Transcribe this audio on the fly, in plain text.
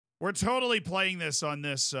We're totally playing this on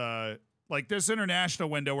this, like this international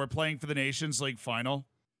window. We're playing for the Nations League final.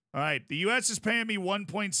 All right, the U.S. is paying me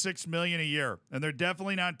 $1.6 million a year, and they're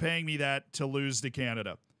definitely not paying me that to lose to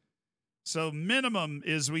Canada. So minimum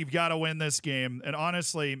is we've got to win this game, and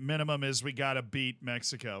honestly, minimum is we got to beat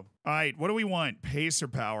Mexico. All right, what do we want? Pace or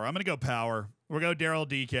power? I'm going to go power. We'll go Daryl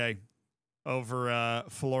DK over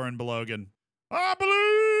Florin Balogan. I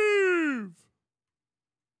believe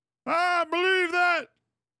that.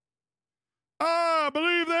 I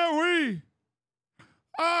believe that we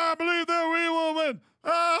will win.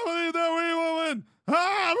 I believe that we will win.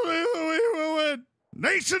 I believe that we will win.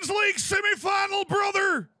 Nations League semifinal,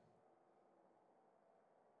 brother.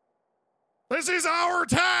 This is our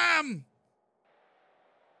time.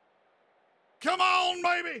 Come on,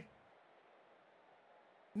 baby.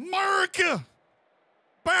 America.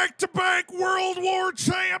 Back-to-back World War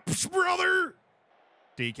champs, brother.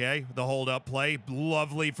 DK, the hold-up play.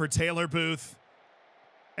 Lovely for Taylor Booth.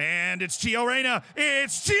 And it's Gio Reyna.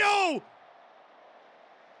 It's Gio!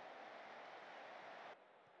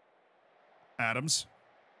 Adams.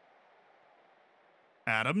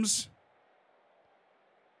 Adams.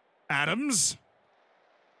 Adams.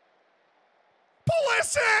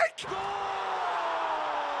 Pulisic!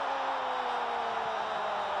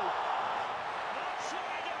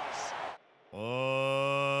 Oh,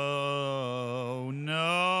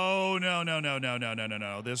 no.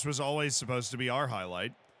 This was always supposed to be our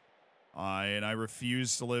highlight. And I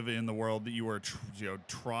refuse to live in the world that you are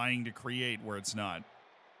trying to create where it's not.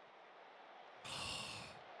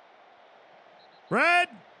 Red!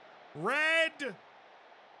 Red!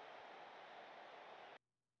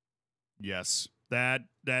 Yes, that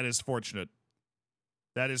is fortunate.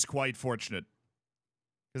 That is quite fortunate.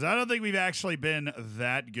 Because I don't think we've actually been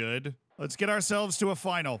that good. Let's get ourselves to a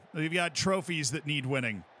final. We've got trophies that need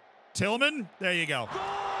winning. Tillman, there you go.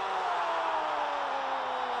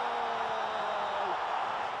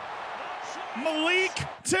 Malik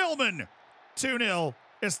Tillman, 2-0,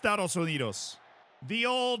 Estados Unidos. The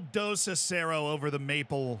old Dos a Cero over the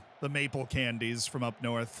maple candies from up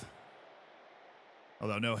north.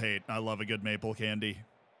 Although no hate, I love a good maple candy.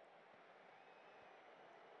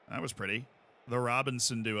 That was pretty. The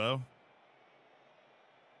Robinson duo.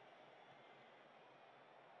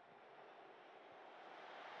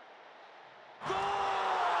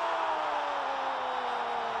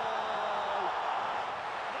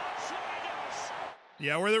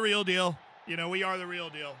 Yeah, we're the real deal. You know, we are the real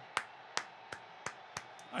deal.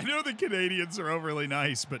 I know the Canadians are overly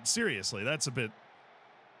nice, but seriously, that's a bit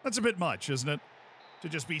much, isn't it? To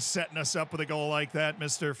just be setting us up with a goal like that,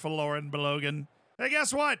 Mr. Florin Balogan. Hey,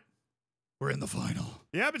 guess what? We're in the final.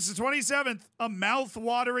 Yep, it's the 27th. A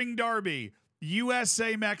mouth-watering derby.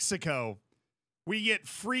 USA-Mexico. We get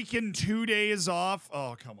freaking 2 days off.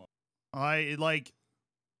 Oh, come on.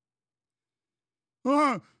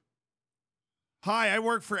 Hi, I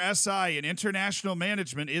work for SI, and international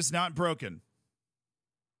management is not broken.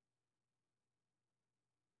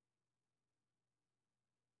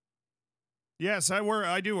 Yes, I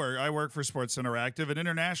work for Sports Interactive, and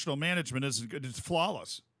international management is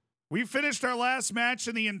flawless. We finished our last match,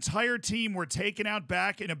 and the entire team were taken out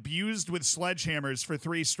back and abused with sledgehammers for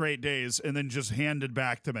 3 straight days, and then just handed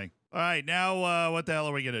back to me. All right, now what the hell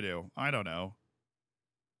are we gonna do? I don't know.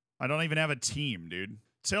 I don't even have a team, dude.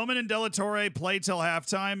 Tillman and De La Torre play till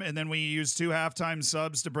halftime, and then we use 2 halftime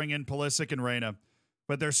subs to bring in Pulisic and Reyna.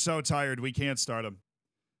 But they're so tired, we can't start them.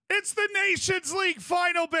 It's the Nations League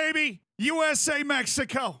final, baby!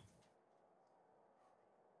 USA-Mexico.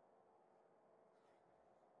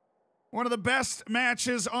 One of the best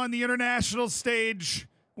matches on the international stage.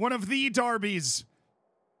 One of the derbies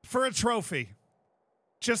for a trophy.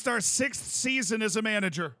 Just our 6th season as a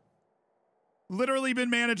manager. Literally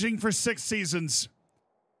been managing for 6 seasons.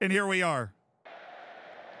 And here we are.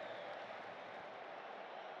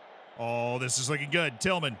 Oh, this is looking good.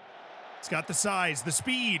 Tillman. He's got the size, the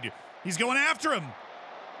speed. He's going after him.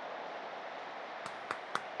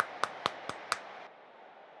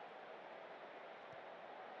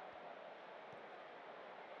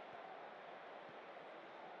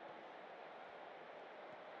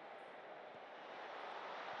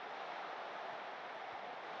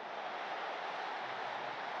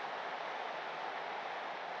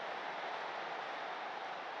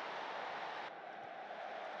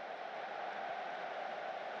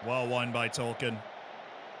 Well won by Tillman.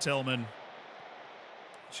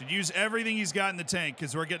 Should use everything he's got in the tank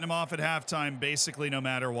because we're getting him off at halftime basically no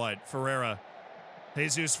matter what. Ferreira.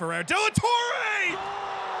 Jesus Ferreira. De La Torre!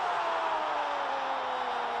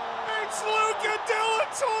 It's Luca De La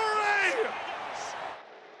Torre!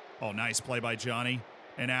 Oh, nice play by Johnny.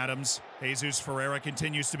 and Adams. Jesus Ferreira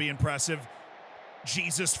continues to be impressive.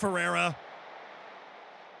 Jesus Ferreira.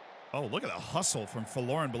 Oh, look at the hustle from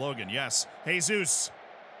Faloran Balogan. Yes. Jesus.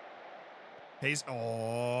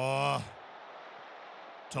 Oh.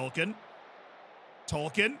 Tolkien.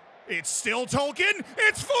 Tolkien. It's still Tolkien.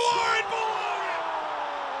 It's Faloran Balogan.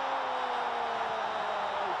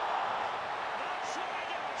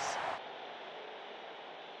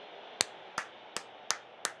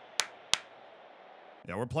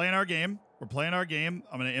 Yeah, we're playing our game. We're playing our game.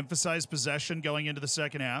 I'm going to emphasize possession going into the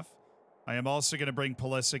second half. I am also going to bring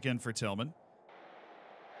Pulisic in for Tillman.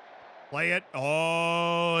 Play it.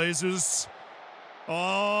 Oh, Jesus.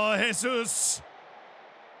 Oh, Jesus.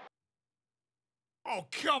 Oh,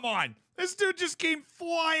 come on. This dude just came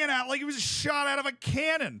flying out like he was shot out of a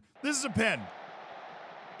cannon. This is a pen.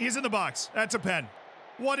 He's in the box. That's a pen.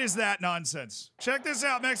 What is that nonsense? Check this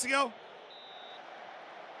out, Mexico.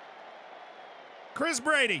 Chris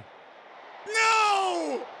Brady.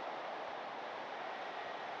 No!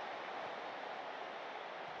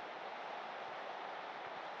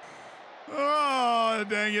 Oh,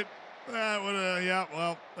 dang it. That would have, yeah,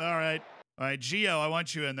 well, all right. All right, Gio, I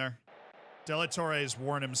want you in there. De La Torre has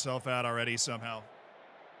worn himself out already somehow.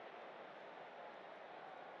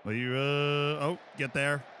 Will you, oh, get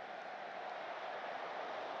there.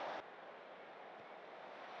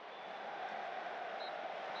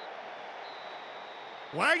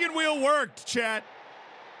 Wagon wheel worked, chat.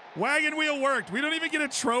 Wagon wheel worked. We don't even get a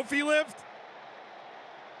trophy lift.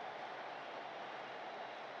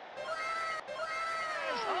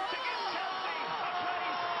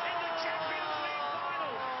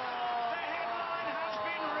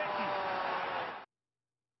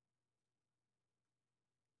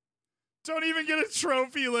 Don't even get a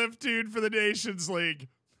trophy lift, dude, for the Nations League.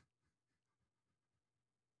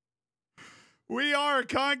 We are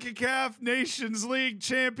CONCACAF Nations League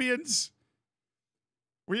champions.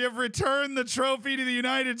 We have returned the trophy to the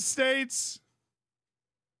United States.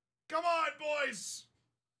 Come on, boys.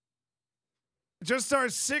 Just our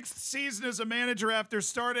 6th season as a manager after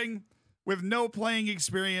starting with no playing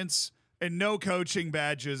experience and no coaching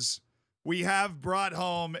badges. We have brought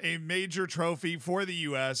home a major trophy for the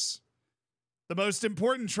U.S., the most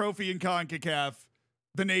important trophy in CONCACAF,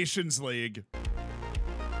 the Nations League.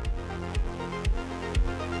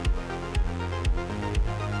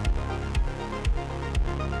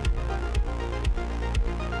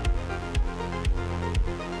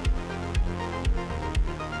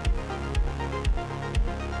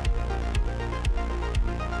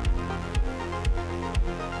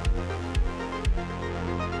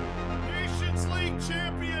 Nations League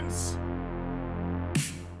champions.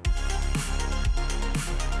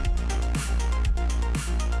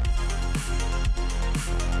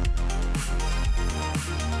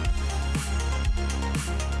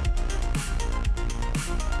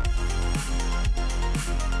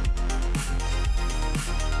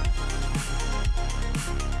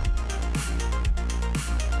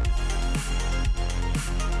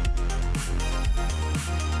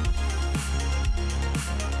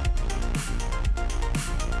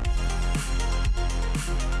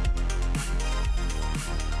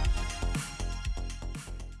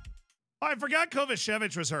 I forgot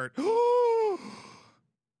Kovacevic was hurt.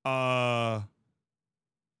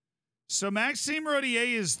 So Maxime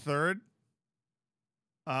Rodier is third.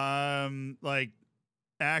 Like,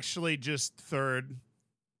 actually just third.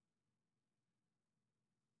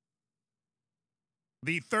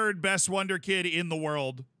 The third best wonder kid in the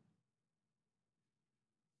world.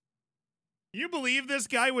 You believe this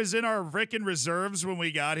guy was in our frickin' reserves when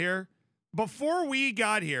we got here? Before we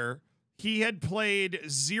got here, he had played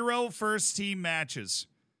 0 first-team matches.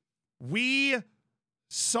 We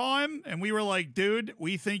saw him, and we were like, dude,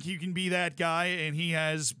 we think you can be that guy, and he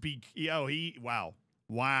has wow.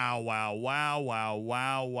 Wow.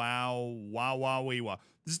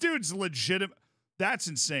 This dude's legitimate. That's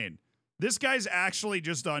insane. This guy's actually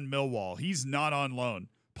just on Millwall. He's not on loan.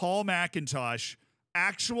 Paul McIntosh,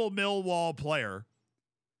 actual Millwall player.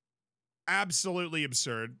 Absolutely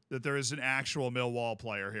absurd that there is an actual Millwall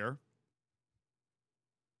player here.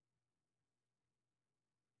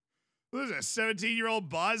 This is a 17-year-old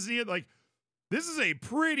Bosnian. Like, this is a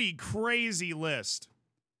pretty crazy list.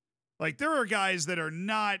 Like, there are guys that are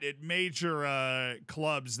not at major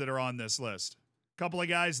clubs that are on this list. A couple of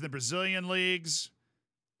guys in the Brazilian leagues.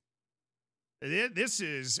 This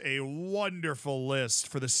is a wonderful list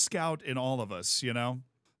for the scout in all of us, you know?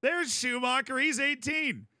 There's Schumacher. He's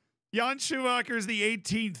 18. Jan Schumacher is the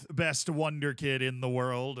 18th best wonder kid in the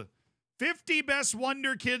world. 50 best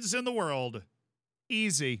wonder kids in the world.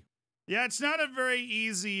 Easy. Yeah, it's not a very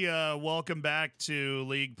easy welcome back to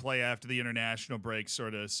league play after the international break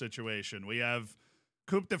sort of situation. We have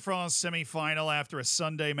Coupe de France semifinal after a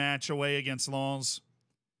Sunday match away against Lens.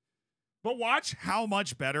 But watch how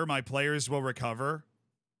much better my players will recover.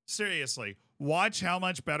 Seriously, watch how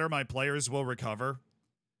much better my players will recover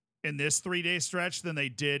in this 3-day stretch than they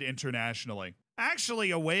did internationally.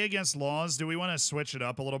 Actually, away against Lens, do we want to switch it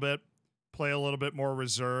up a little bit? Play a little bit more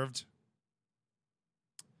reserved?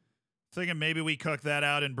 Thinking maybe we cook that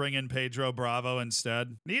out and bring in Pedro Bravo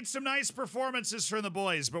instead. Need some nice performances from the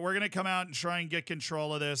boys, but we're going to come out and try and get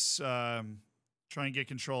control of this. Early.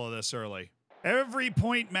 Every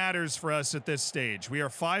point matters for us at this stage. We are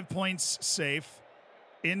 5 points safe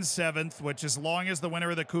in 7th, which as long as the winner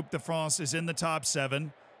of the Coupe de France is in the top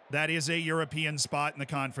 7, that is a European spot in the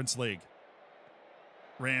Conference League.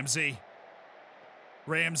 Ramsey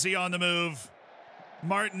on the move.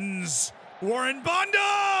 Martins. Warren Bondo!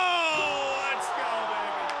 Let's go,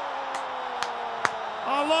 baby.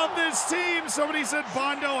 I love this team. Somebody said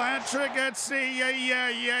Bondo hat trick. Let's see.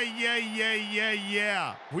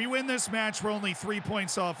 Yeah. We win this match. We're only 3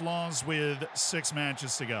 points off Lens with 6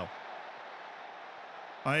 matches to go.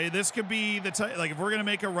 This could be the type, like if we're going to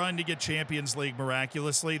make a run to get Champions League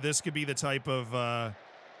miraculously, this could be the type of,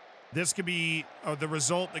 this could be the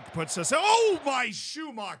result that puts us, oh my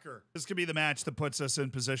Schumacher! This could be the match that puts us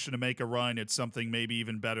in position to make a run at something maybe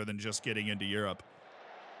even better than just getting into Europe.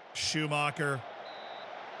 Schumacher.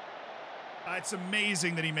 It's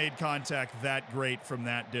amazing that he made contact that great from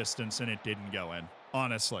that distance and it didn't go in.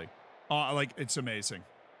 Honestly. It's amazing.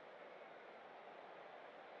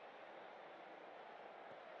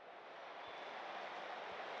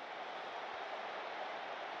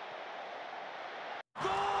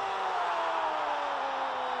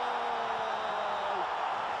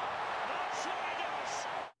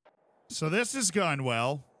 So this has gone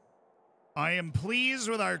well. I am pleased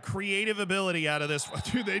with our creative ability out of this.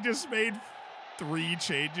 Dude, they just made 3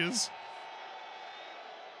 changes.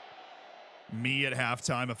 Me at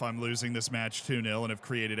halftime if I'm losing this match 2-0 and have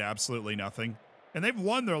created absolutely nothing. And they've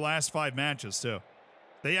won their last 5 matches too.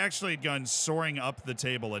 They actually had gone soaring up the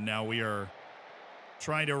table and now we are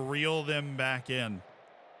trying to reel them back in.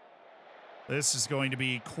 This is going to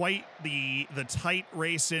be quite the tight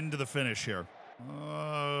race into the finish here.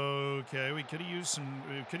 Okay, we could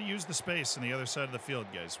have used the space on the other side of the field,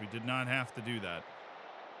 guys. We did not have to do that.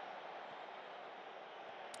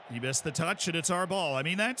 He missed the touch, and it's our ball. I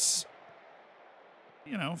mean, that's,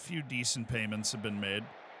 you know, a few decent payments have been made.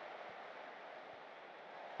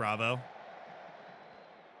 Bravo.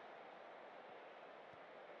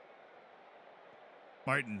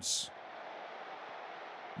 Martins.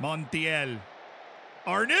 Montiel.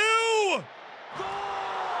 Arnoux!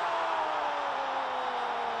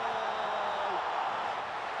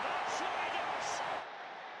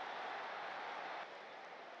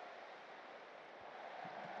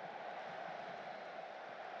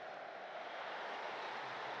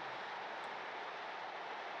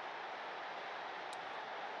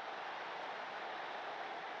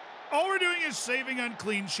 All we're doing is saving on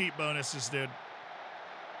clean sheet bonuses, dude.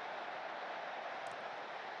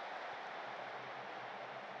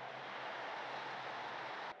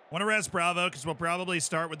 Want to rest Bravo because we'll probably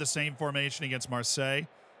start with the same formation against Marseille.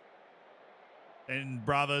 And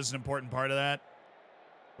Bravo is an important part of that.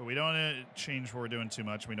 But we don't want to change what we're doing too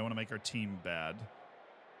much. We don't want to make our team bad.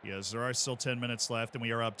 Because there are still 10 minutes left and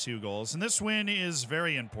we are up 2 goals. And this win is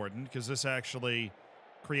very important because this actually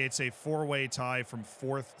creates a 4-way tie from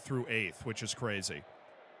 4th through 8th, which is crazy.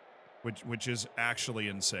 Which is actually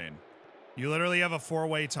insane. You literally have a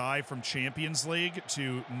 4-way tie from Champions League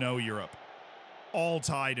to no Europe. All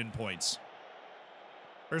tied in points.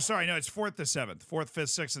 Or sorry, no, it's 4th to 7th. 4th,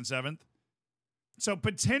 5th, 6th, and 7th. So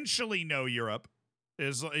potentially no Europe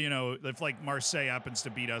is, you know, if like Marseille happens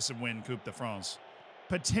to beat us and win Coupe de France.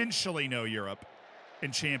 Potentially no Europe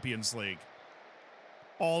in Champions League.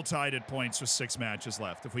 All tied at points with 6 matches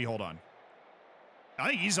left if we hold on. I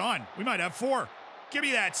think he's on. We might have 4. Give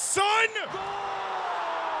me that, son!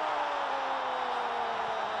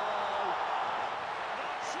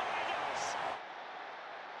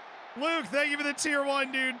 Luke, thank you for the tier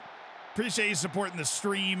 1, dude. Appreciate you supporting the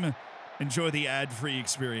stream. Enjoy the ad-free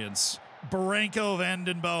experience. Branko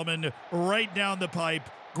Vanden Bowman right down the pipe.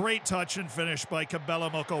 Great touch and finish by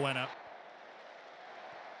Cabela Mokoena.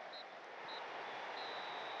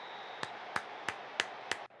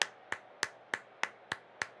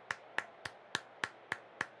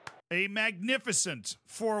 A magnificent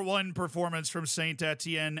 4-1 performance from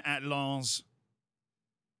Saint-Etienne at Lens.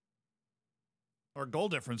 Our goal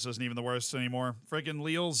difference isn't even the worst anymore. Freaking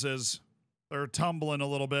Lille's is. They're tumbling a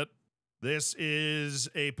little bit. This is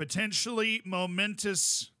a potentially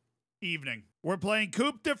momentous evening. We're playing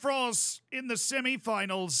Coupe de France in the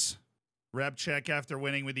semifinals. Rep check after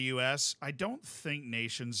winning with the U.S. I don't think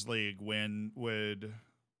Nations League win would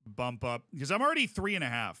bump up because I'm already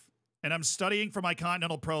 3.5. And I'm studying for my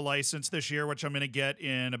Continental Pro license this year, which I'm going to get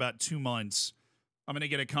in about 2 months. I'm going to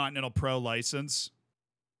get a Continental Pro license.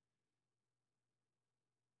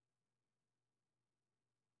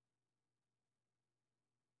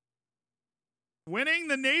 Winning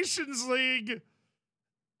the Nations League.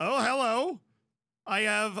 Oh, hello. I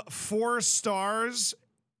have 4 stars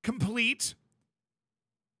complete.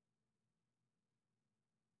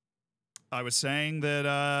 I was saying that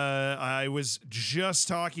I was just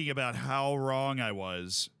talking about how wrong I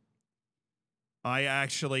was. I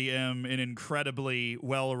actually am an incredibly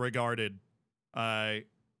well-regarded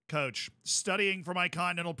coach, studying for my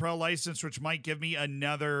Continental Pro license, which might give me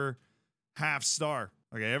another half star.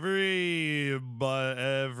 Okay,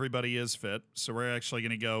 everybody is fit, so we're actually going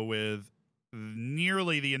to go with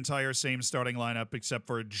nearly the entire same starting lineup except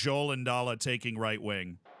for Joel and Dalla taking right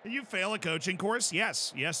wing. Can you fail a coaching course?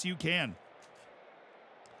 Yes. Yes, you can.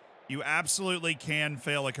 You absolutely can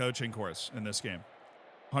fail a coaching course in this game.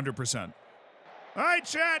 100%. All right,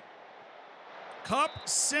 chat. Cup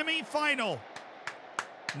semi-final.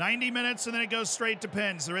 90 minutes, and then it goes straight to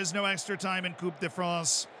pens. There is no extra time in Coupe de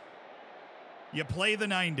France. You play the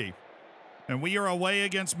 90. And we are away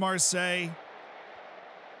against Marseille.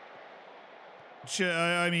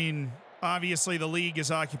 I mean, obviously the league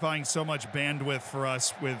is occupying so much bandwidth for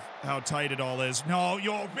us with how tight it all is. No,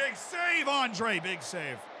 yo, big save, Andre, big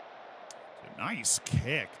save. Nice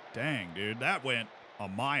kick. Dang, dude, that went a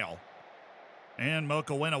mile. And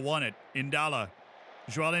Mokawena won it. Indala.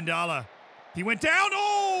 Joel Indala. He went down.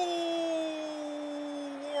 Oh!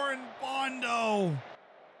 Warren Bondo.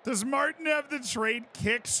 Does Martin have the trait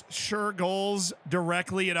kicks, sure goals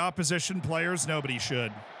directly at opposition players? Nobody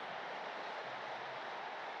should.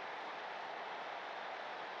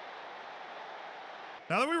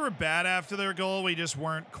 Now that we were bad after their goal, we just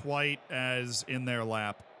weren't quite as in their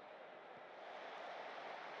lap.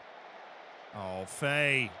 Oh,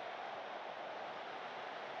 Faye.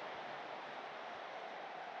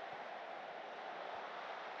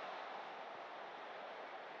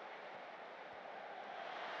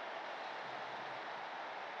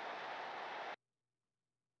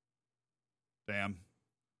 Damn.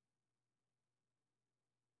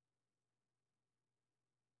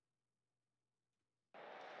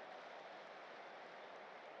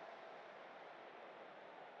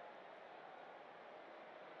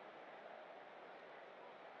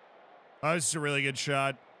 Oh, this is a really good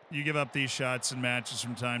shot. You give up these shots in matches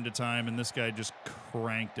from time to time, and this guy just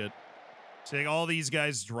cranked it. See, all these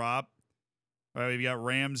guys drop. All right, we've got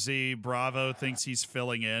Ramsey. Bravo thinks he's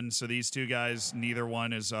filling in. So these two guys, neither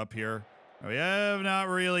one is up here. We have not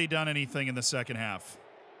really done anything in the second half.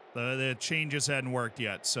 The changes hadn't worked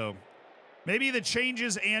yet. So maybe the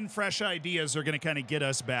changes and fresh ideas are going to kind of get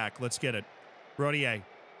us back. Let's get it. Rodier.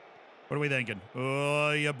 What are we thinking?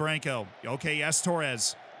 Oh, yeah, Branco. Okay, yes,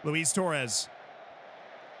 Torres. Luis Torres.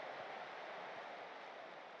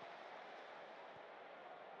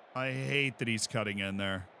 I hate that he's cutting in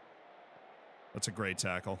there. That's a great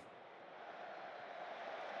tackle.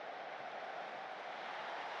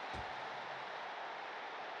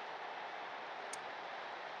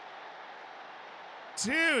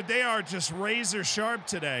 Dude, they are just razor sharp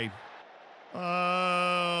today.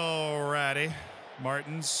 Alrighty.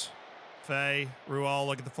 Martins, Faye, Rual,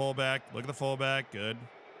 look at the fullback. Look at the fullback. Good.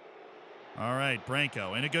 All right,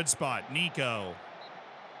 Branco in a good spot. Nico.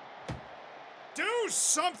 Do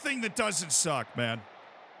something that doesn't suck, man.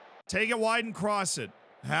 Take it wide and cross it.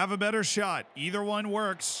 Have a better shot. Either one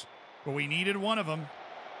works, but we needed one of them.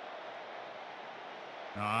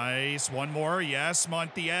 Nice. One more. Yes,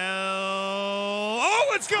 Montiel. Oh,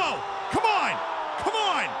 let's go. Come on. Come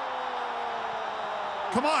on.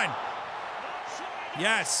 Come on.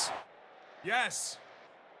 Yes. Yes.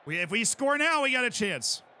 If we score now, we got a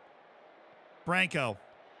chance. Branco.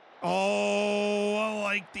 Oh, I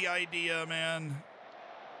like the idea, man.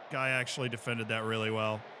 Guy actually defended that really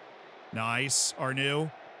well. Nice.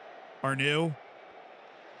 Arnu. Arnu.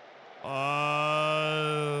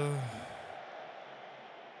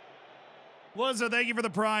 Lizzo, thank you for the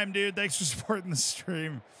prime, dude. Thanks for supporting the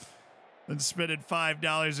stream. And spending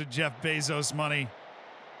 $5 of Jeff Bezos money.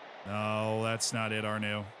 No, that's not it,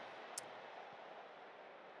 Arnu.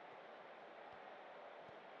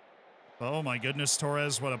 Oh, my goodness,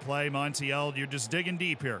 Torres, what a play. Montiel, you're just digging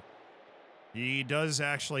deep here. He does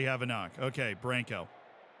actually have a knock. Okay, Branco.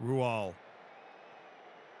 Rual.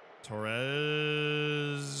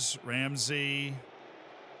 Torres, Ramsey,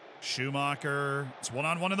 Schumacher. It's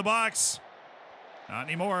one-on-one in the box. Not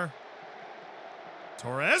anymore.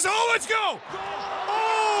 Torres. Oh, let's go!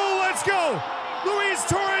 Oh, let's go! Luis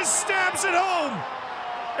Torres stabs it home.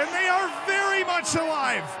 And they are very much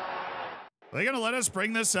alive. Are they going to let us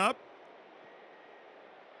bring this up?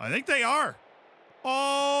 I think they are.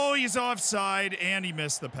 Oh, he's offside, and he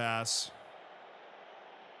missed the pass.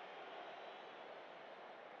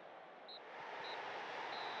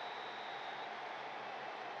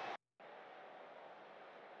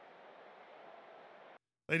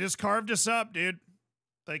 They just carved us up, dude.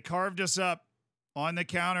 They carved us up. On the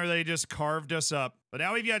counter, they just carved us up. But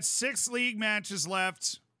now we've got 6 league matches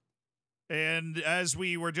left. And as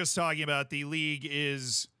we were just talking about, the league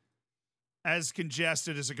is as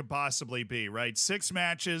congested as it could possibly be, right? 6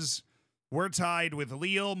 matches. We're tied with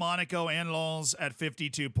Lille, Monaco, and Lens at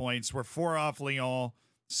 52 points. We're 4 off Lyon,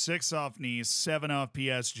 6 off Nice, 7 off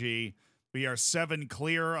PSG. We are 7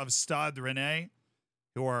 clear of Stade Rennais,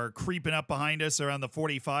 who are creeping up behind us around the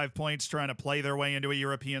 45 points, trying to play their way into a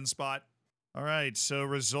European spot. All right, so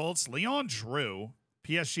results. Lyon drew.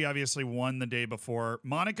 PSG obviously won the day before.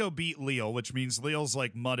 Monaco beat Lille, which means Lille's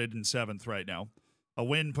like mudded in 7th right now. A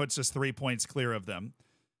win puts us 3 points clear of them.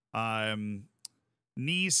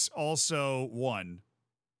 Nice also won.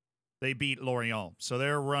 They beat Lorient. So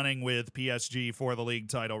they're running with PSG for the league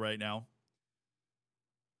title right now.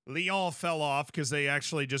 Lyon fell off because they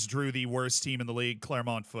actually just drew the worst team in the league,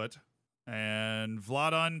 Clermont Foot. And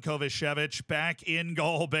Vladan Kovacevic back in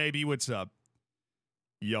goal, baby. What's up?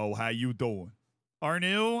 Yo, how you doing?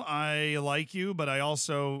 Arnu, I like you, but I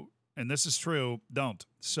also, and this is true, don't.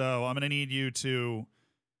 So I'm going to need you to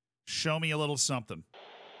show me a little something.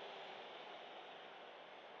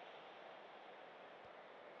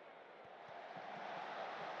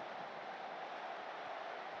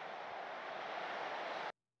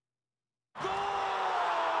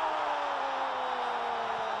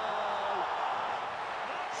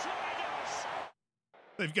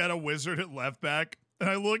 They've got a wizard at left back, and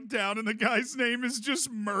I look down, and the guy's name is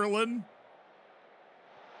just Merlin.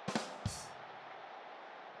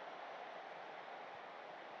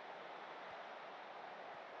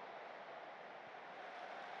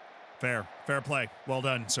 Fair play. Well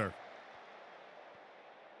done, sir.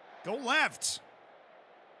 Go left.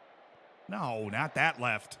 No, not that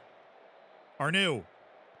left. Arnu.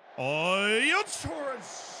 Oh,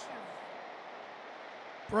 Torres.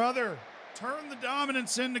 Brother. Turn the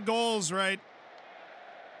dominance into goals, right?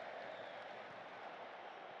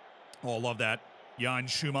 Oh, love that. Jan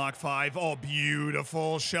Schumacher 5. Oh,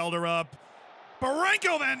 beautiful. Shelter up.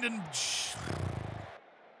 Barenko Vanden.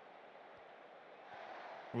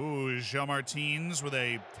 Ooh, Jean Martins with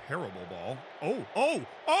a terrible ball. Oh!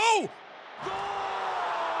 Oh,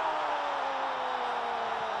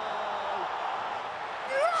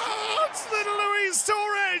 it's little Luis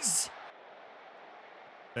Torres!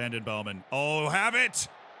 Vanden Bowman. Oh, have it!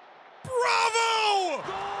 Bravo!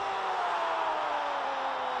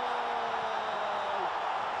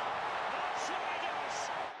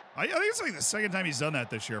 I think it's like the second time he's done that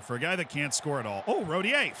this year for a guy that can't score at all. Oh,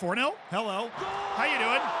 Rodier, 4-0. Hello. How you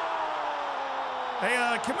doing?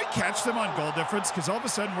 Hey, can we catch them on goal difference? Because all of a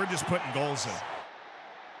sudden we're just putting goals in.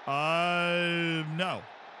 No.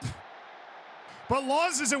 But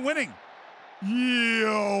Lens isn't winning.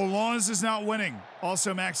 Yo, Lens is not winning.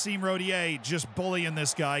 Also, Maxime Rodier just bullying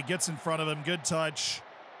this guy. Gets in front of him. Good touch.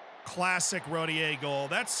 Classic Rodier goal.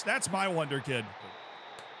 That's my wonder kid.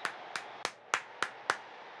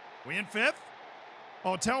 We in 5th?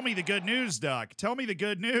 Oh, tell me the good news, Doc. Tell me the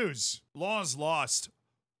good news. Lens lost.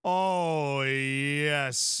 Oh,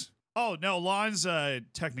 yes. Oh, no, Lens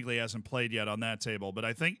technically hasn't played yet on that table, but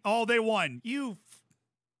I think... Oh, they won. You...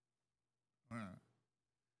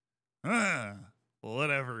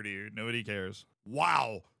 Whatever, dude. Nobody cares.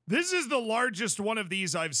 Wow. This is the largest one of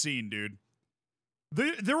these I've seen, dude.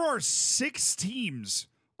 There are 6 teams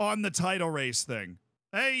on the title race thing.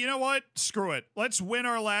 Hey, you know what? Screw it. Let's win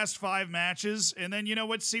our last 5 matches, and then, you know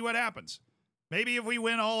what? See what happens. Maybe if we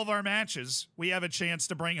win all of our matches, we have a chance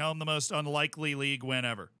to bring home the most unlikely league win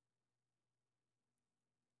ever.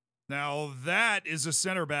 Now, that is a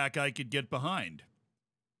center back I could get behind.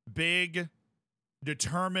 Big,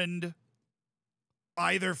 determined,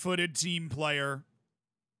 either-footed team player.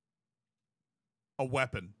 A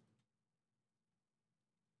weapon.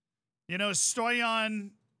 You know, Stoyan...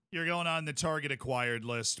 You're going on the target acquired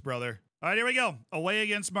list, brother. All right, here we go. Away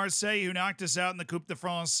against Marseille, who knocked us out in the Coupe de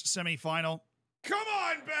France semifinal. Come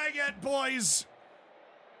on, Baguette boys.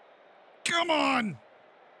 Come on.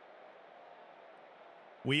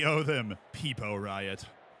 We owe them Peepo Riot.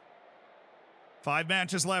 5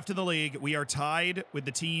 matches left in the league. We are tied with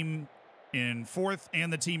the team in 4th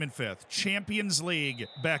and the team in 5th. Champions League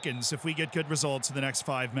beckons if we get good results in the next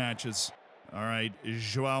 5 matches. All right,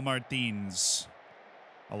 Joao Martins.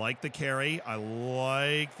 I like the carry. I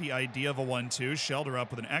like the idea of a 1-2. Shelter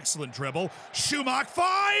up with an excellent dribble. Schumach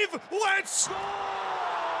 5. Let's go!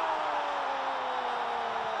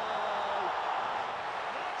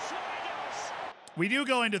 We do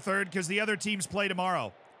go into 3rd because the other teams play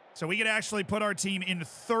tomorrow. So we could actually put our team in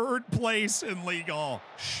 3rd place in League All.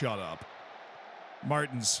 Shut up.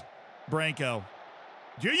 Martins. Branco.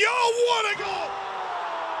 Yo, what a goal!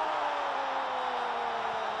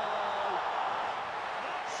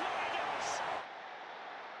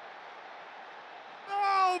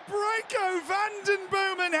 Oh, Branco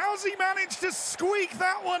Vandenbomen. How's he managed to squeak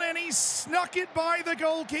that one in? He snuck it by the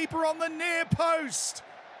goalkeeper on the near post.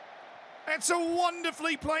 It's a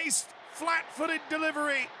wonderfully placed, flat-footed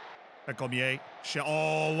delivery. Ecomier.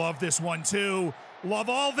 Oh, love this one, too. Love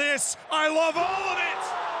all this. I love all of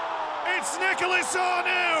it. It's Nicholas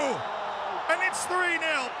Arnoux. And it's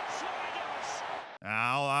 3-0.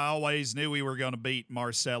 I always knew we were going to beat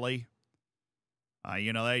Marseille.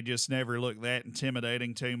 You know, they just never looked that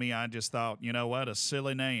intimidating to me. I just thought, you know what, a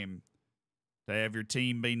silly name. To have your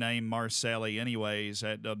team be named Marseille anyways,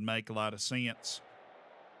 that doesn't make a lot of sense.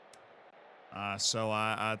 So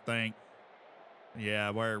I think,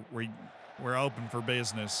 yeah, we're open for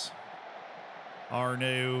business.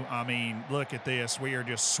 Arnoux, I mean, look at this. We are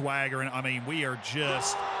just swaggering. I mean, we are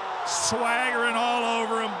just swaggering all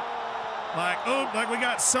over them. Like we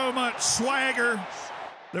got so much swagger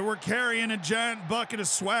that we're carrying a giant bucket of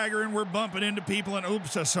swagger and we're bumping into people. And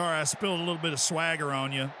oops, sorry, I spilled a little bit of swagger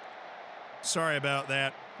on you. Sorry about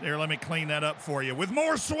that. Here, let me clean that up for you with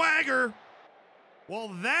more swagger. Well,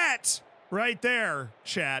 that right there,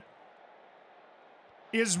 chat,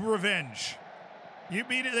 is revenge.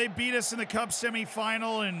 They beat us in the Cup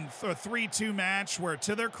semifinal in a 3-2 match where,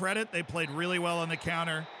 to their credit, they played really well on the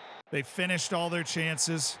counter. They finished all their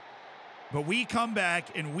chances. But we come back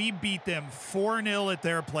and we beat them 4-0 at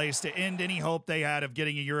their place to end any hope they had of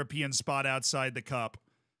getting a European spot outside the Cup.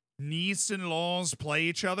 Nice and Lens play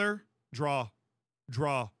each other. Draw.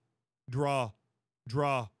 Draw. Draw.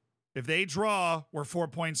 Draw. If they draw, we're 4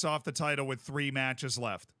 points off the title with 3 matches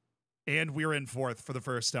left. And we're in 4th for the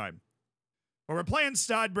first time. But we're playing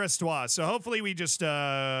Stade Brestois, so hopefully we just,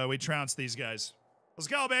 we trounce these guys. Let's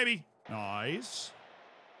go, baby. Nice.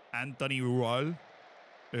 Anthony Roual.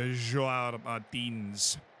 Joao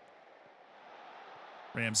Martins.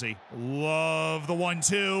 Ramsey. Love the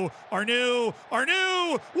 1-2. Arnoux.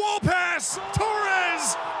 Wall pass.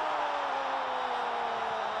 Torres.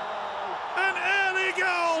 An early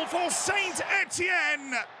goal for Saint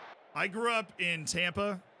Etienne. I grew up in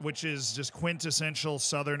Tampa, which is just quintessential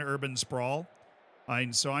southern urban sprawl.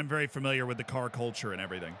 So I'm very familiar with the car culture and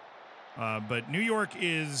everything. But New York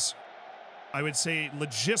is, I would say,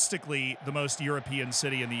 logistically the most European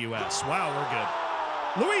city in the U.S. Wow, we're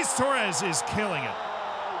good. Luis Torres is killing it.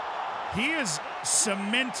 He has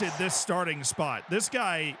cemented this starting spot. This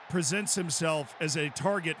guy presents himself as a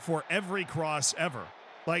target for every cross ever.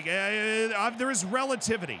 Like, there is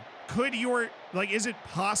relativity. Is it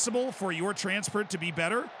possible for your transport to be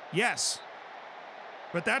better? Yes.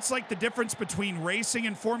 But that's like the difference between racing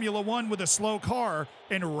in Formula One with a slow car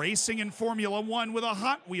and racing in Formula One with a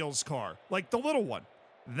Hot Wheels car, like the little one.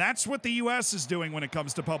 That's what the U.S. is doing when it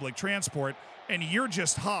comes to public transport, and you're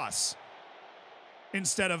just Haas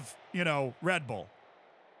instead of, Red Bull.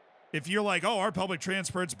 If you're like, oh, our public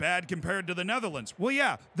transport's bad compared to the Netherlands. Well,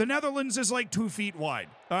 yeah, the Netherlands is like 2 feet wide,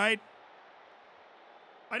 all right?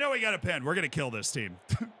 I know we got a pen. We're going to kill this team.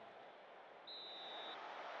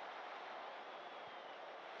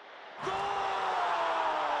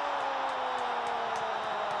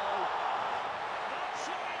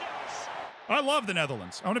 I love the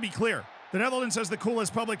Netherlands. I want to be clear. The Netherlands has the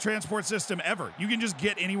coolest public transport system ever. You can just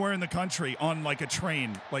get anywhere in the country on like a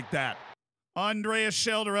train like that. Andreas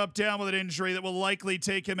Schelderup down with an injury that will likely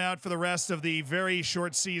take him out for the rest of the very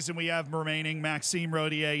short season we have remaining. Maxime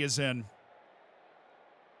Rodier is in.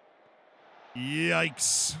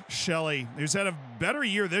 Yikes. Shelley, who's had a better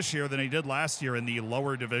year this year than he did last year in the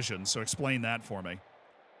lower division. So explain that for me.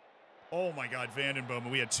 Oh my God,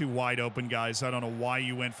 Vandenbomen. We had 2 wide open guys. I don't know why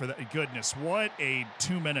you went for that. Goodness, what a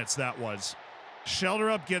 2 minutes that was.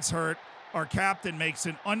 Schelderup gets hurt. Our captain makes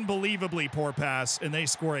an unbelievably poor pass, and they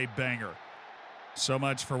score a banger. So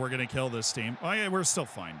much for we're going to kill this team. Oh, yeah, we're still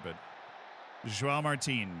fine, but Joao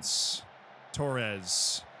Martins.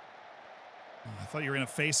 Torres. I thought you were going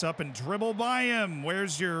to face up and dribble by him.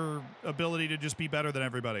 Where's your ability to just be better than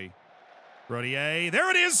everybody? Rodier,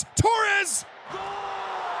 there it is! Torres!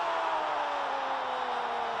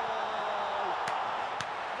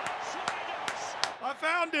 I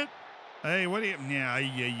found it. Hey, what do you...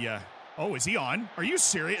 Yeah. Oh, is he on? Are you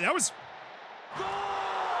serious? That was... He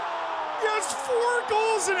has 4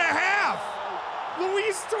 goals and a half!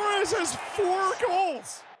 Luis Torres has 4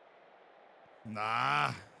 goals!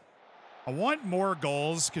 Nah. I want more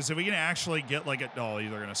goals, because if we can actually get like a... Oh, they're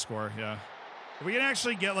going to score, yeah. If we can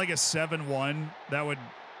actually get like a 7-1, that would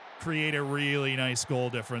create a really nice goal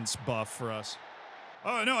difference buff for us.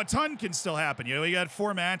 Oh, no, a ton can still happen. You know, we got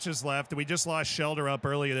 4 matches left. We just lost Shelder up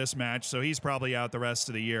earlier this match, so he's probably out the rest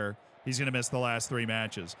of the year. He's going to miss the last 3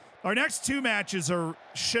 matches. Our next 2 matches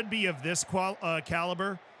should be of this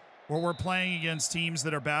caliber, where we're playing against teams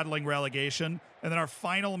that are battling relegation. And then our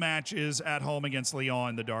final match is at home against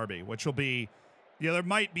Lyon, the derby, which will be... Yeah, there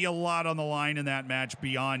might be a lot on the line in that match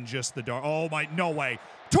beyond just the derby. Oh, my... No way.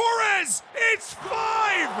 Torres! It's 5!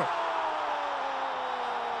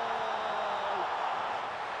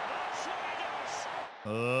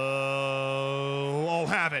 Oh,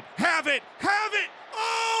 have it. Have it. Have it.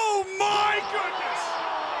 Oh, my goodness.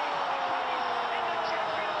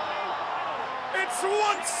 It's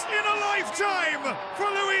once in a lifetime for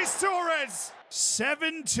Luis Torres.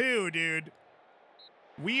 7-2, dude.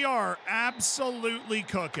 We are absolutely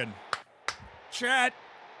cooking. Chat,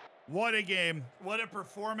 what a game. What a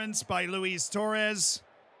performance by Luis Torres.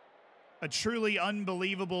 A truly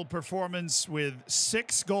unbelievable performance with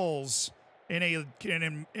 6 goals in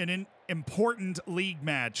an important league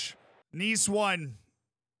match. Nice won.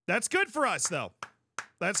 That's good for us, though.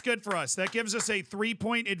 That's good for us. That gives us a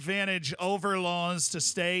 3-point advantage over Lens to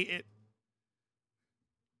stay.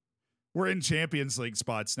 We're in Champions League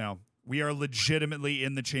spots now. We are legitimately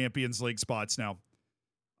in the Champions League spots now.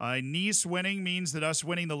 Nice winning means that us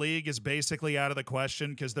winning the league is basically out of the question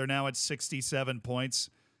because they're now at 67 points.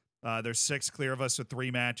 There's 6 clear of us with 3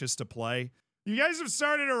 matches to play. You guys have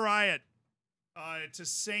started a riot to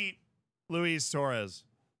Saint Luis Torres.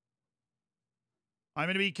 I'm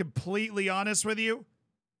going to be completely honest with you.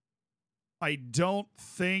 I don't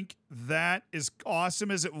think that, as awesome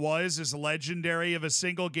as it was, as legendary of a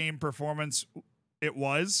single game performance it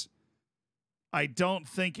was, I don't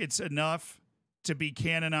think it's enough to be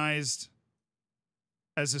canonized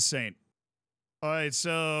as a saint. All right,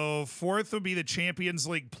 so 4th would be the Champions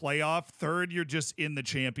League playoff. 3rd, you're just in the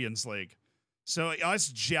Champions League. So us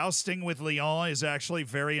jousting with Lyon is actually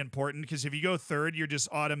very important because if you go 3rd, you're just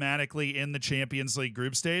automatically in the Champions League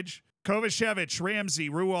group stage. Kovacevic, Ramsey,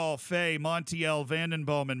 Rual, Fay, Montiel,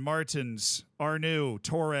 Vandenbomen, Martins, Arnoux,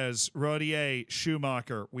 Torres, Rodier,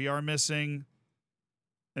 Schumacher. We are missing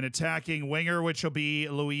an attacking winger, which will be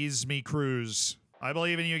Luis Cruz. I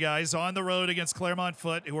believe in you guys. On the road against Clermont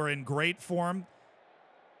Foot, who are in great form.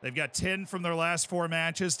 They've got 10 from their last 4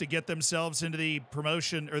 matches to get themselves into the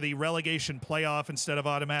promotion or the relegation playoff instead of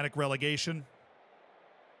automatic relegation.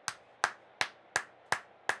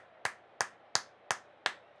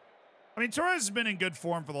 I mean, Torres has been in good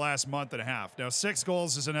form for the last month and a half. Now, 6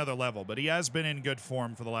 goals is another level, but he has been in good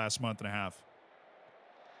form for the last month and a half.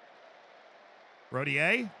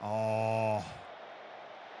 Rodier? Oh. All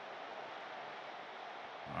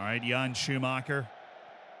right, Jan Schumacher.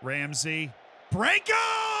 Ramsey. Branko!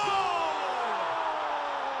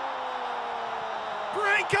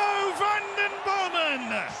 Branko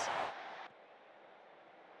Vandenbomen!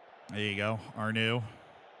 There you go, Arnoux.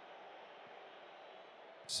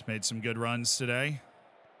 Just made some good runs today.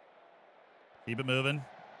 Keep it moving.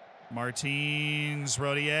 Martins,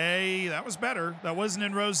 Rodier. That was better. That wasn't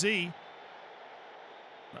in row Z.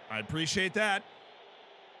 I appreciate that.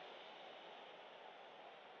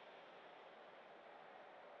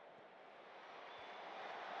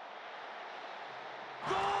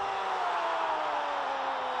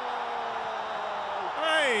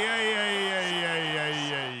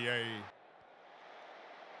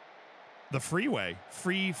 The freeway.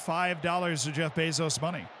 Free $5 to Jeff Bezos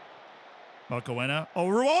money. Mokoena. Oh,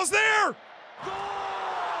 Rual's there!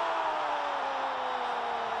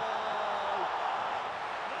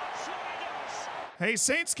 Hey,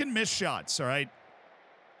 Saints can miss shots, all right?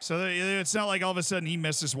 So it's not like all of a sudden he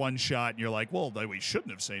misses one shot and you're like, well, we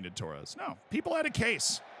shouldn't have sainted Torres. No, people had a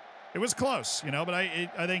case. It was close, you know, but I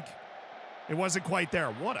think it wasn't quite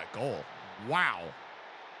there. What a goal. Wow.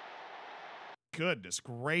 Goodness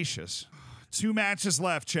gracious. 2 matches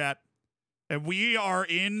left, chat. And we are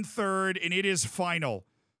in 3rd, and it is final.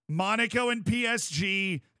 Monaco and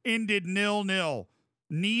PSG ended 0-0.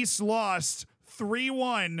 Nice lost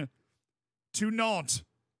 3-1 to Nantes.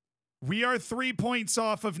 We are 3 points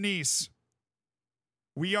off of Nice.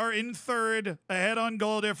 We are in third, ahead on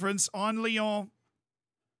goal difference on Lyon.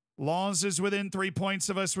 Lens is within 3 points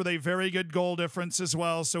of us with a very good goal difference as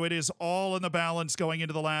well, so it is all in the balance going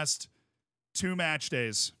into the last 2 match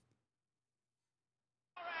days.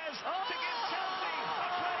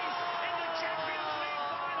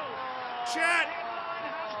 Chat,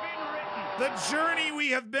 the journey we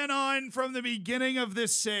have been on from the beginning of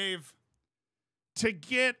this save to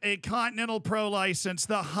get a Continental Pro license,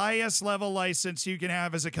 the highest level license you can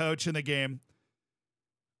have as a coach in the game.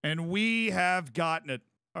 And we have gotten it.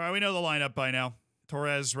 All right, we know the lineup by now.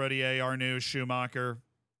 Torres, Rodier, Arnoux, Schumacher,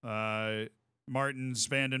 Martins,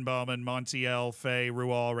 Vanden Bomen, Montiel, Fay,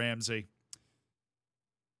 Rual, Ramsey.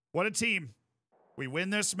 What a team. We win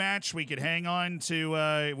this match, we could hang on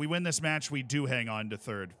to, we win this match, we do hang on to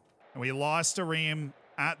third. And we lost to Ream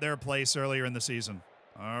at their place earlier in the season.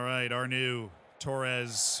 All right, Arnoux,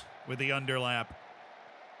 Torres with the underlap.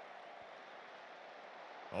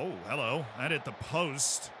 Oh, hello. That hit the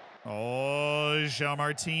post. Oh, Jean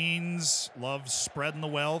Martins loves spreading the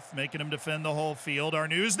wealth, making him defend the whole field.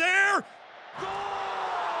 Arnoux's there. Goal!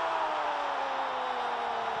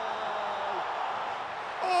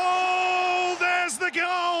 Oh, there's the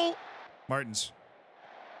goal. Martins.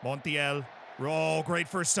 Montiel. Oh, great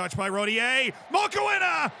first touch by Rodier.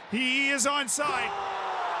 Mokoena. He is onside.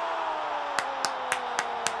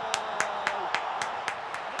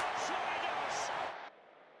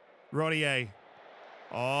 Rodier.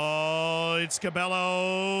 Oh, it's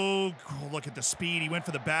Cabello. Oh, look at the speed. He went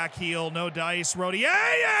for the back heel. No dice. Rodier.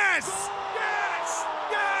 Yes! Yes!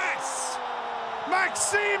 Yes!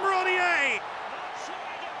 Maxime Rodier.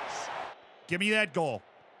 Give me that goal.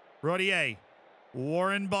 Rodier.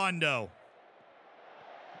 Warren Bondo.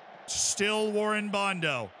 Still Warren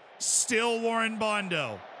Bondo. Still Warren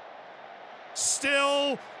Bondo.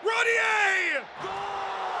 Still Rodier!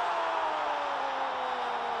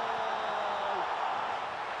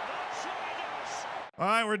 All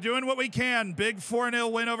right, we're doing what we can. Big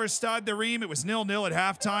 4-0 win over Stade de Reims. It was 0-0 at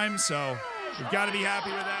halftime, so we've got to be happy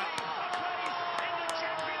with that.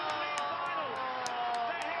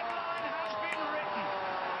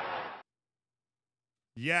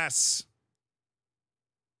 Yes.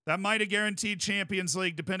 That might have guaranteed Champions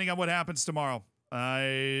League, depending on what happens tomorrow.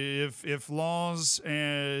 If Lens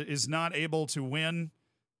is not able to win,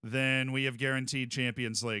 then we have guaranteed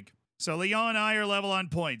Champions League. So Lyon and I are level on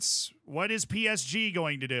points. What is PSG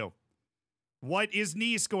going to do? What is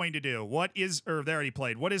Nice going to do? They already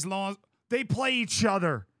played. What is Lens? They play each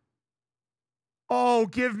other. Oh,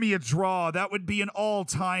 give me a draw. That would be an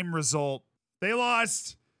all-time result. They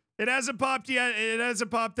lost. It hasn't popped yet. It hasn't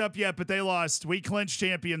popped up yet, but they lost. We clinched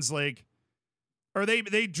Champions League. Or they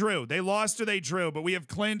drew. They lost or they drew, but we have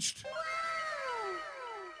clinched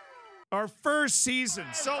our first season.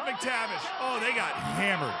 Salt McTavish. Oh, they got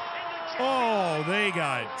hammered. Oh, they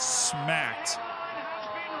got smacked.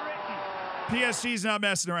 PSG's not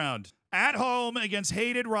messing around. At home against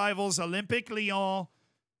hated rivals Olympique Lyon.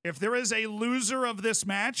 If there is a loser of this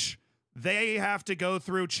match, they have to go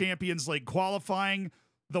through Champions League qualifying.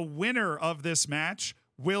 The winner of this match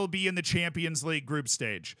will be in the Champions League group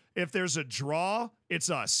stage. If there's a draw, it's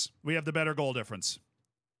us. We have the better goal difference.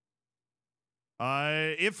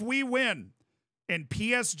 If we win and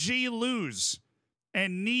PSG lose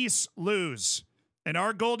and Nice lose, and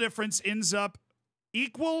our goal difference ends up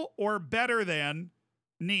equal or better than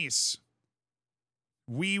Nice,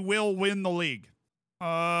 we will win the league.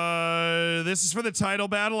 This is for the title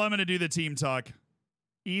battle. I'm going to do the team talk.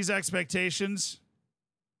 Ease expectations.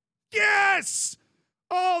 Yes!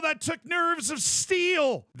 Oh, that took nerves of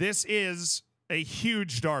steel. This is a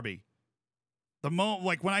huge derby.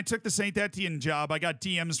 Like when I took the Saint Etienne job, I got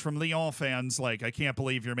DMs from Lyon fans like, I can't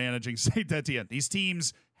believe you're managing Saint Etienne. These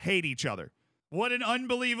teams hate each other. What an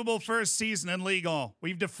unbelievable first season in Ligue 1.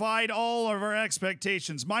 We've defied all of our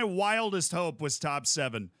expectations. My wildest hope was top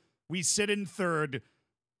 7. We sit in third,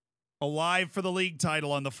 alive for the league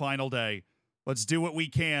title on the final day. Let's do what we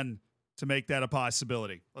can to make that a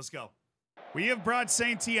possibility. Let's go. We have brought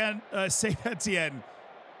Saint Etienne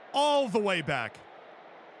all the way back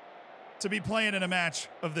to be playing in a match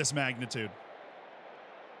of this magnitude.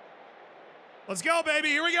 Let's go, baby.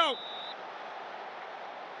 Here we go.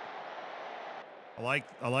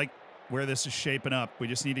 I like where this is shaping up. We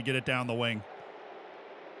just need to get it down the wing.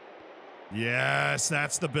 Yes,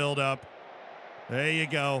 that's the build-up. There you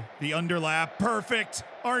go. The underlap. Perfect.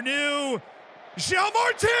 Arnoux. Jean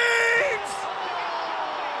Martins!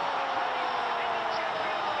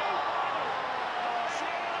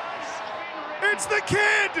 It's the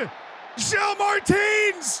kid! Jean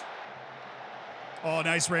Martins! Oh,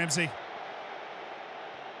 nice, Ramsey.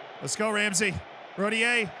 Let's go, Ramsey.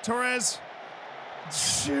 Rodier, Torres.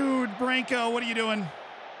 Shoot, Branco, what are you doing?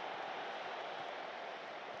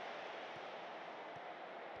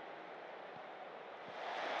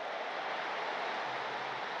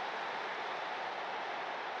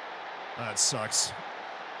 That sucks.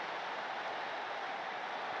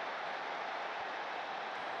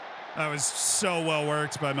 That was so well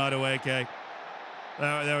worked by Madueke.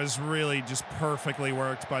 That was really just perfectly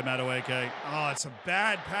worked by Madueke. Oh, it's a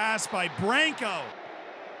bad pass by Branco.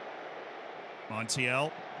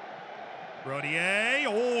 Montiel. Rodier.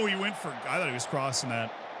 Oh, he went for... I thought he was crossing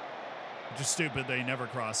that. Just stupid they never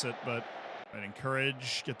cross it, but I'd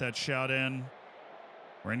encourage. Get that shot in.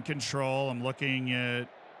 We're in control. I'm looking at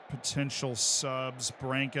potential subs.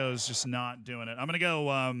 Branco's just not doing it. I'm going to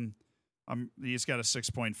go... he's got a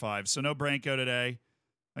 6.5, so no Branco today.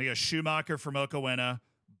 I got Schumacher for Mokoena,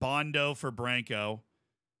 Bondo for Branco,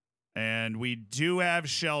 and we do have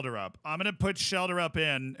Shelderup. I'm going to put Shelderup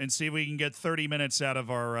in and see if we can get 30 minutes out of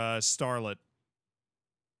our starlet.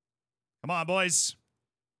 Come on, boys.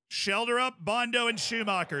 Shelderup, Bondo, and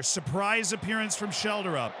Schumacher. Surprise appearance from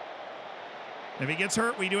Shelderup. If he gets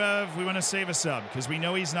hurt, we want to save a sub because we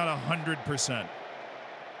know he's not 100%.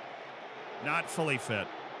 Not fully fit.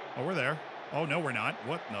 Oh, we're there. Oh, no, we're not.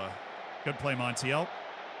 What the? Good play, Montiel.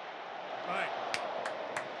 All right.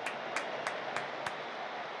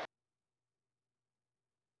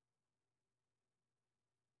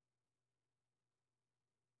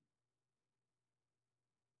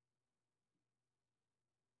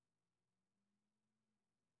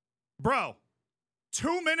 Bro,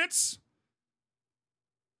 2 minutes?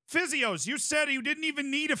 Physios, you said you didn't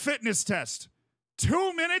even need a fitness test.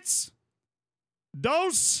 2 minutes?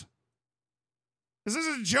 Dose? Is this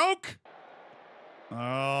a joke?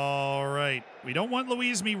 All right. We don't want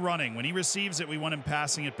Louise-Me running. When he receives it, we want him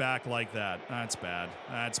passing it back like that. That's bad.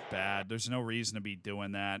 That's bad. There's no reason to be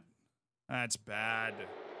doing that. That's bad.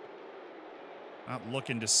 Not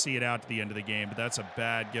looking to see it out to the end of the game, but that's a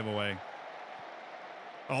bad giveaway.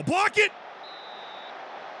 Oh, block it!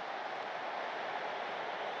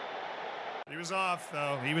 He was off,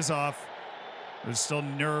 though. He was off. It was still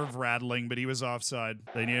nerve-rattling, but he was offside.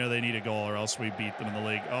 They need a goal or else we beat them in the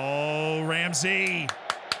league. Oh, Ramsey.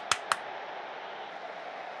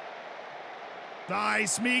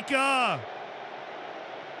 Nice, Mika.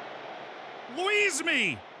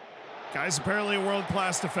 Louise-Me. Guy's apparently a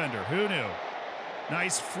world-class defender. Who knew?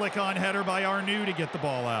 Nice flick-on header by Arnoux to get the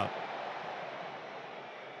ball out.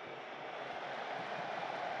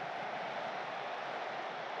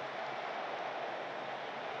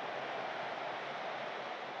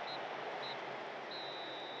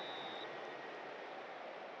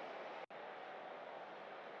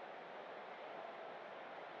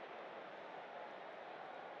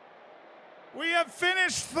 We have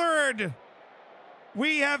finished third.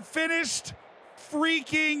 We have finished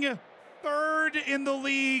freaking third in the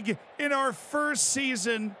league in our first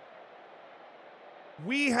season.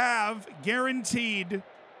 We have guaranteed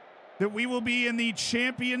that we will be in the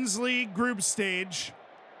Champions League group stage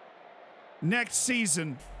next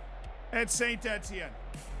season at Saint Etienne.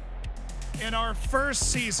 In our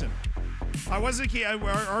first season.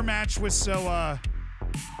 Our match was so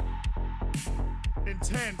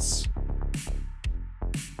intense.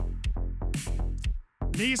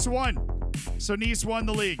 Nice won. So Nice won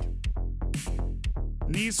the league.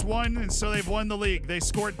 Nice won, and so they've won the league. They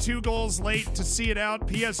scored 2 goals late to see it out.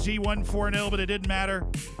 PSG won 4-0, but it didn't matter.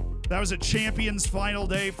 That was a Champions final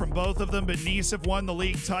day from both of them, but Nice have won the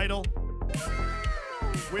league title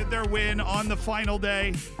with their win on the final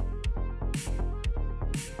day.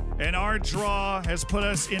 And our draw has put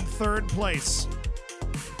us in third place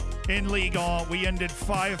in Ligue 1. We ended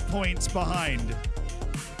 5 points behind.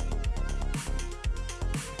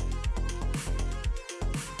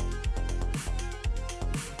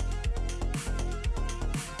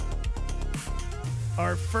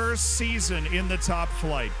 Our first season in the top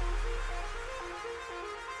flight.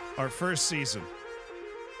 Our first season.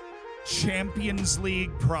 Champions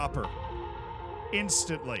League proper.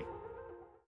 Instantly.